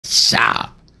What's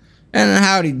up? And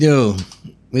howdy do.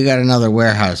 We got another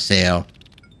warehouse sale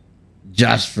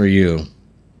just for you.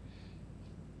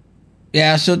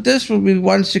 Yeah, so this will be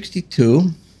 162.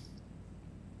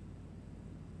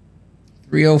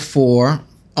 304.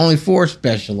 Only 4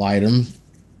 special items.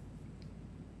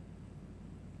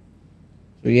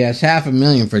 So yeah, it's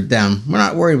 $500,000 for them. We're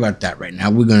not worried about that right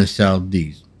now. We're going to sell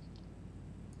these.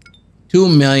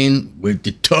 $2 million with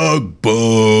the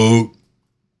tugboat.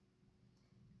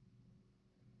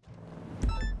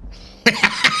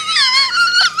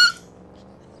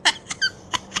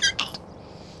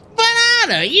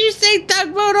 Banana, you say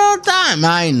tugboat all the time.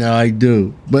 I know I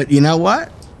do. But you know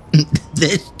what?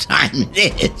 This time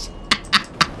it is.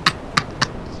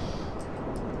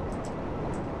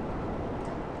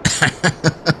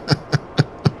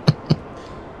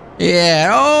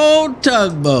 Yeah, old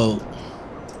tugboat.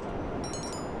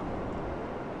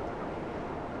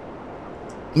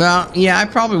 Well, yeah, I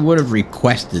probably would have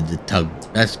requested the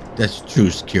tugboat. That's true,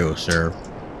 secure, sir.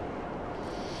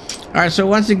 All right, so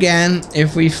once again,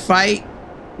 if we fight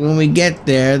when we get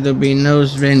there, there'll be no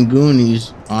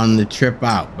Svengoonies on the trip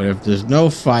out. But if there's no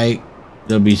fight,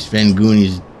 there'll be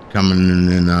Svengoonies coming in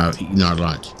and eating our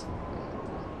lunch.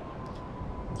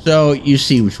 So you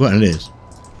see which one it is.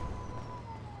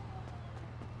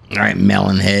 All right,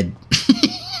 melon head.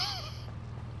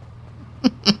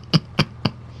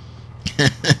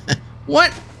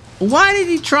 What? Why did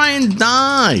he try and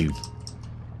dive?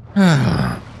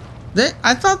 I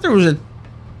thought there was a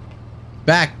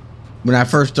back when I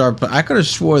first started. I could have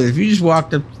swore that if you just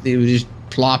walked up, they would just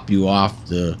plop you off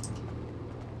the,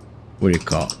 what do you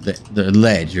call it? The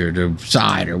ledge or the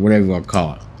side or whatever you want to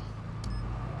call it.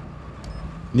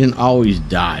 You didn't always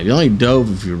dive. You only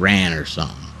dove if you ran or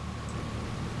something.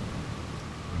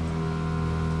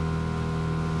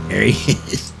 There he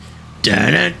is.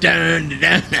 Dun, dun, dun,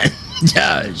 dun,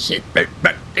 dun. Sit back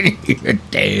in your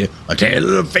tale. A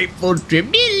tale of a fateful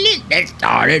tribulation that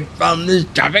started from this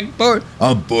tropic port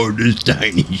aboard this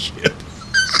tiny ship.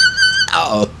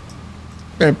 Oh,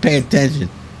 better pay attention.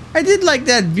 I did like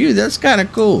that view. That's kind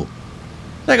of cool.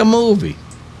 It's like a movie.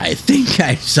 I think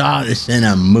I saw this in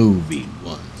a movie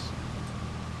once.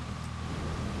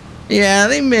 Yeah,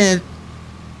 they meant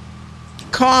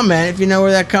comment if you know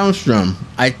where that comes from.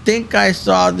 I think I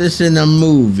saw this in a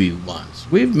movie once.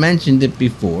 We've mentioned it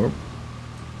before.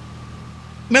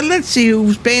 But let's see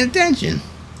who's paying attention.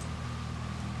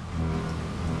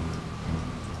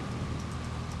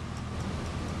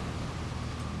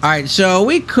 Alright, so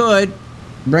we could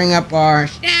bring up our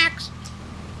snacks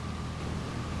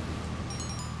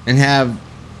and have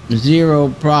 0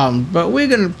 problems. But we're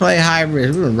going to play high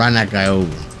risk. We're going to run that guy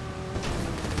over.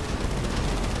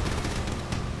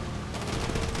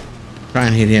 Try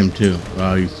and hit him too.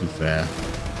 Oh, he's too fast.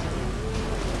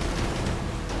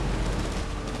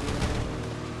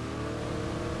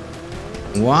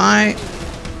 Why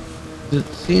does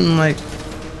it seem like...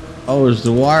 Oh, is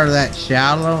the water that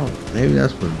shallow? Maybe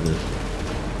that's what it is.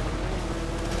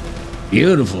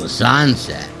 Beautiful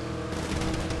sunset.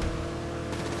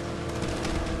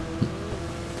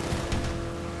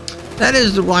 That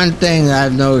is the one thing that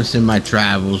I've noticed in my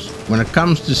travels. When it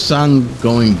comes to sun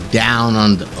going down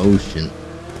on the ocean.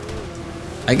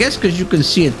 I guess because you can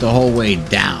see it the whole way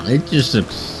down. It just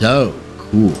looks so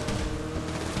cool.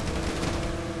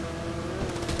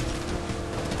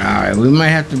 Alright, we might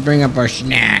have to bring up our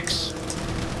snacks.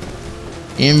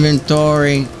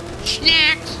 Inventory.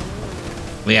 Snacks.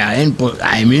 We are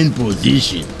I'm in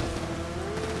position.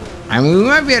 I mean, we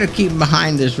might be able to keep him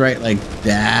behind us right like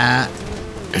that.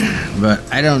 But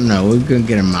I don't know. We're going to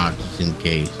get him out just in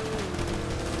case.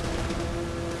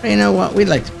 But you know what? We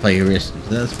like to play risky,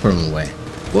 so let's put him away.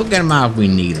 We'll get him out if we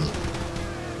need him.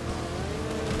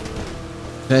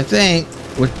 So I think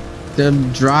with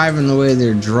them driving the way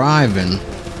they're driving,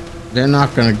 they're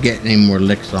not going to get any more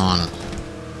licks on us.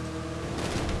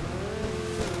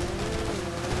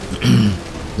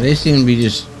 They seem to be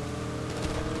just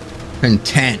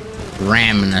content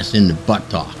ramming us in the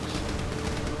buttocks.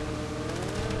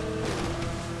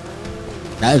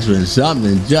 That's when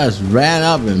something just ran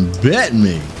up and bit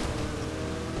me.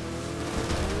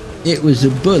 It was a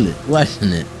bullet,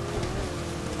 wasn't it?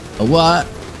 A what?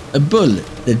 A bullet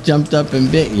that jumped up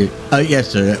and bit you. Oh, yes,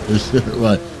 sir. That was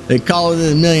what they call it,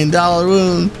 a $1 million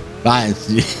wound. I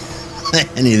see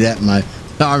any of that. My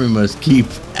army must keep.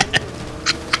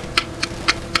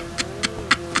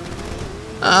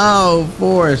 Oh,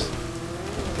 Forrest.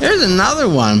 Here's another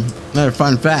one. Another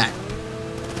fun fact.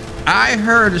 I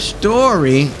heard a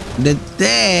story that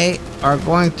they are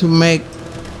going to make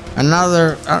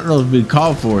another, I don't know if it'll be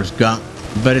called Forrest Gump,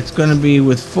 but it's going to be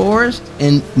with Forrest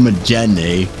and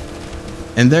Magene.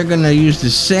 And they're going to use the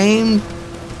same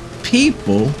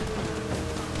people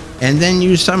and then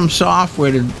use some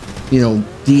software to, you know,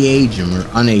 de-age them or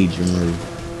unage them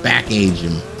or back-age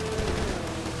them.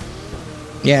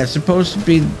 Yeah, it's supposed to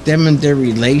be them and their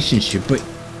relationship. But,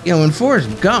 you know, in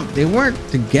Forrest Gump, they weren't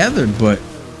together but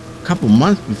a couple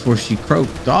months before she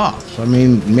croaked off. So, I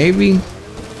mean, maybe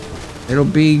it'll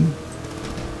be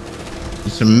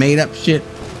some made-up shit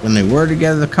when they were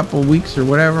together a couple weeks or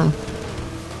whatever.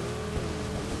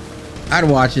 I'd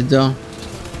watch it, though.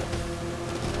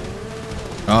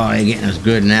 Oh, they're getting us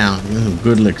good now. There's some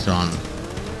good licks on them.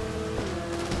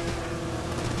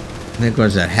 I think it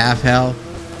was that half health.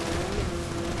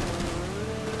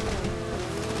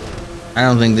 I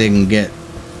don't think they can get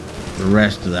the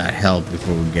rest of that health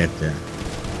before we get there.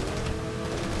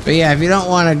 But yeah, if you don't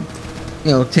want to,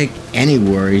 you know, take any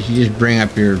worries, you just bring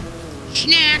up your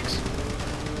snacks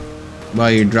while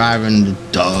you're driving the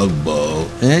tugboat,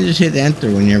 and then just hit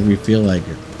enter whenever you feel like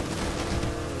it.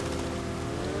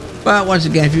 But once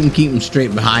again, if you can keep them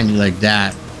straight behind you like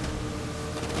that,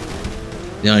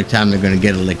 the only time they're going to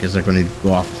get a lick is like when they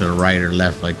go off to the right or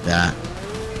left like that.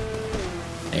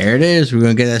 There it is. We're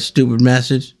going to get that stupid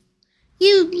message.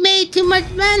 You made too much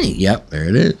money. Yep, there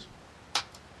it is.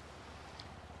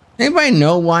 Anybody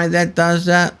know why that does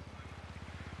that?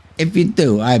 If you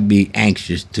do, I'd be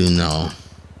anxious to know.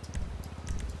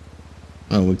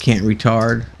 Oh, we can't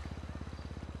retard.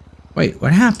 Wait,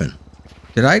 what happened?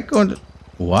 Did I go into...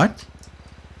 What?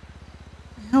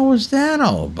 The hell was that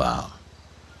all about?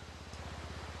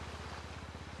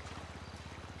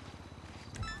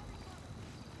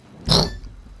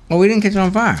 Oh, we didn't catch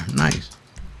on fire. Nice.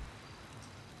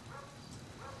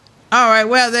 All right,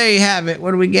 well, there you have it.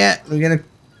 What do we get? We got a...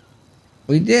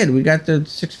 We did. We got the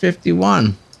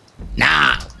 651.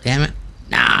 Nah, damn it.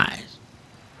 Nice.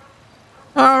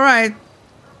 All right.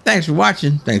 Thanks for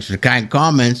watching. Thanks for the kind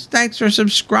comments. Thanks for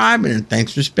subscribing. And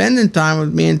thanks for spending time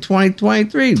with me in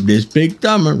 2023. This big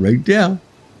thumber right there.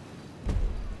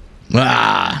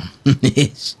 Ah,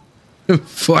 it's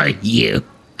for you.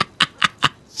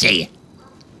 See ya.